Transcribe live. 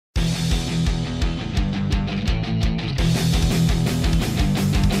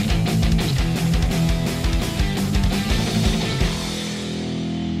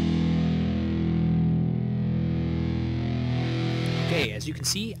can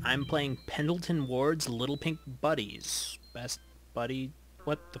see, I'm playing Pendleton Ward's Little Pink Buddies. Best buddy...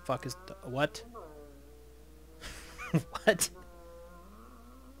 What the fuck is... What? What?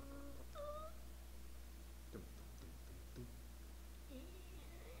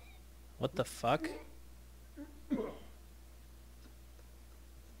 What the fuck?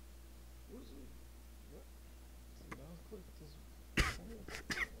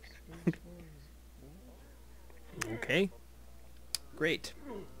 Okay. Great.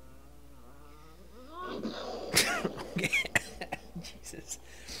 Okay. Jesus.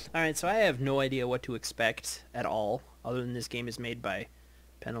 Alright, so I have no idea what to expect at all, other than this game is made by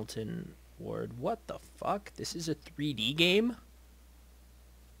Pendleton Ward. What the fuck? This is a 3D game?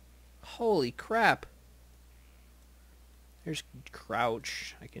 Holy crap. There's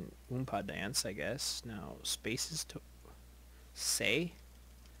crouch. I can Oompa dance, I guess. Now, spaces to say.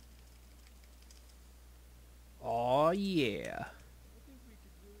 Oh yeah.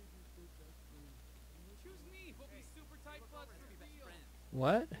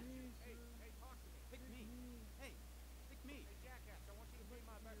 What?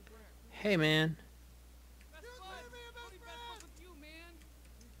 Hey man.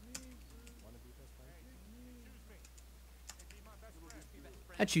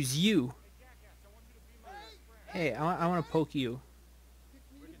 I choose you. Hey, I want to poke you.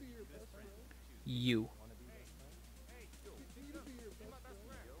 You.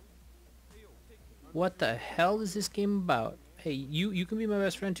 What the hell is this game about? Hey, you can be my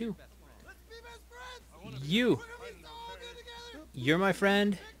best friend too. You. You're my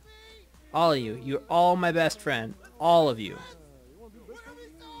friend. All of you. You're all my best friend. All of you.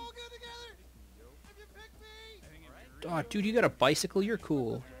 Oh, dude, you got a bicycle? You're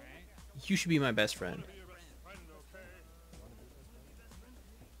cool. You should be my best friend.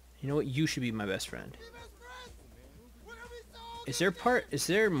 You know what? You should be my best friend. Is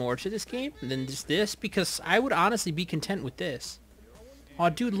there more to this game than just this? Because I would honestly be content with this.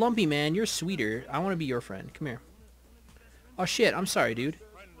 Oh, dude, Lumpy, man, you're sweeter. I want to be your friend. Come here. Oh, shit, I'm sorry, dude.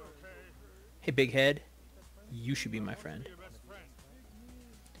 Hey, big head. You should be my friend.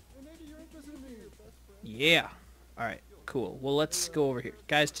 Yeah. Alright, cool. Well, let's go over here.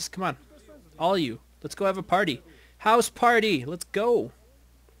 Guys, just come on. All of you. Let's go have a party. House party. Let's go.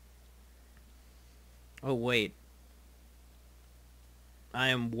 Oh, wait. I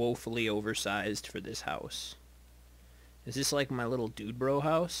am woefully oversized for this house. Is this like my little dude bro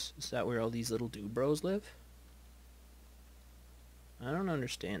house? Is that where all these little dude bros live? I don't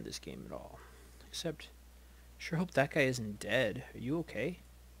understand this game at all. Except, sure hope that guy isn't dead. Are you okay?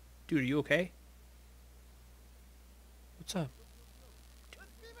 Dude, are you okay? What's up?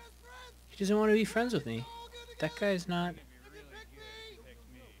 He doesn't want to be friends with me. That guy's not...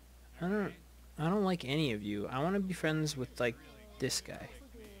 I don't like any of you. I want to be friends with, like, this guy.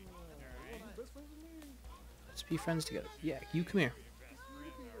 Let's be friends together. Yeah, you come here.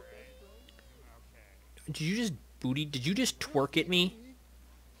 Did you just twerk at me?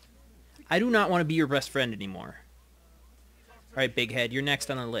 I do not want to be your best friend anymore. Alright, big head, you're next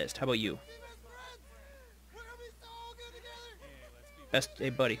on the list. How about you? Hey,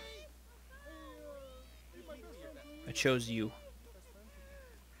 buddy. I chose you.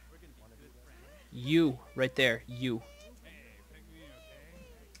 You, right there. You.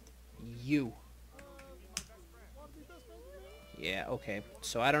 You. Yeah, okay.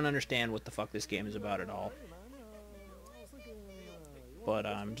 So I don't understand what the fuck this game is about at all. But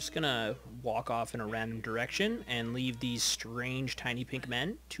I'm just gonna walk off in a random direction and leave these strange tiny pink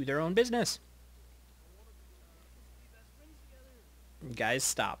men to their own business. Guys,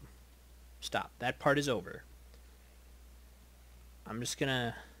 stop. Stop. That part is over. I'm just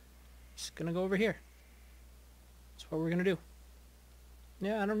gonna go over here. That's what we're gonna do.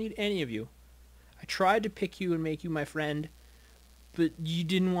 Yeah, I don't need any of you. I tried to pick you and make you my friend, but you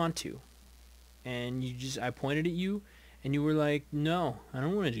didn't want to. And I pointed at you, and you were like, no, I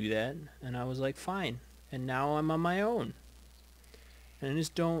don't want to do that. And I was like, fine. And now I'm on my own. And I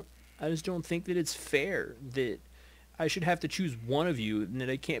just don't think that it's fair that I should have to choose one of you and that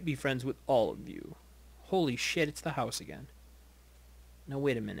I can't be friends with all of you. Holy shit, it's the house again. Now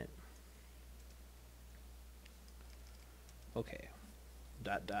wait a minute. Okay. ...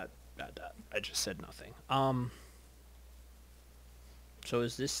 I just said nothing. So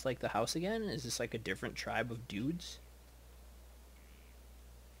is this like the house again? Is this like a different tribe of dudes?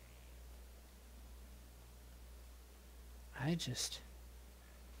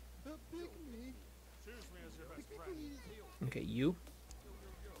 Okay, you?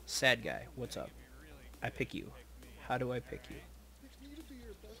 Sad guy, what's up? I pick you. How do I pick you?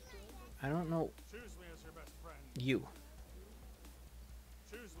 I don't know. You.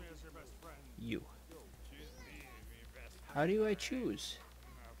 You. How do I choose?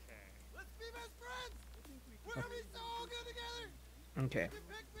 Let's be best friends. We're gonna be so good together. Okay. You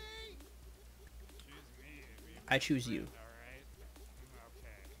pick me. I choose you.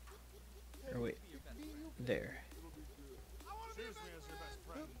 Or wait. There. I wanna be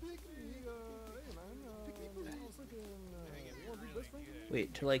best friend.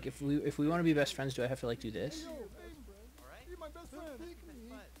 Wait, to like if we want to be best friends, do I have to like do this? Be my best friend.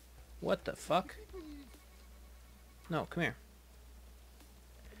 What the fuck? No, come here.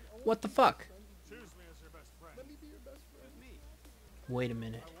 What the fuck? Choose me as your best friend. Let me be your best friend. Wait a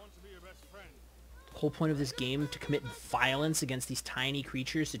minute. I want to be your best friend. The whole point of this game to commit violence against these tiny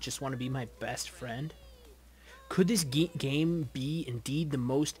creatures that just want to be my best friend? Could this game be indeed the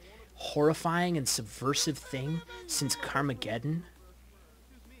most horrifying and subversive thing since Carmageddon?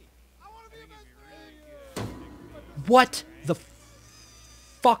 I wanna be your best friend. What the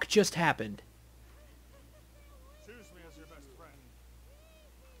fuck just happened? Choose me as your best friend.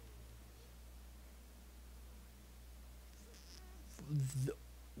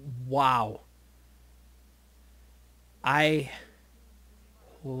 Wow.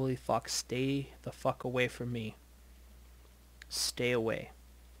 Holy fuck, stay the fuck away from me. Stay away.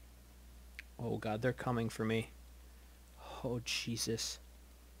 Oh god, they're coming for me. Oh Jesus.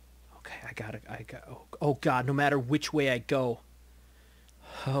 Okay, oh god, no matter which way I go.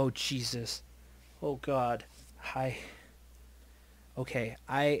 Oh Jesus. Oh god. Okay,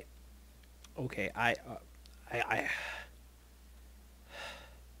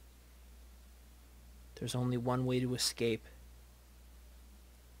 there's only one way to escape.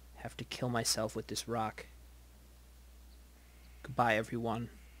 Have to kill myself with this rock. Goodbye, everyone.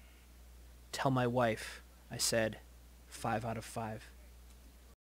 Tell my wife I said 5 out of 5.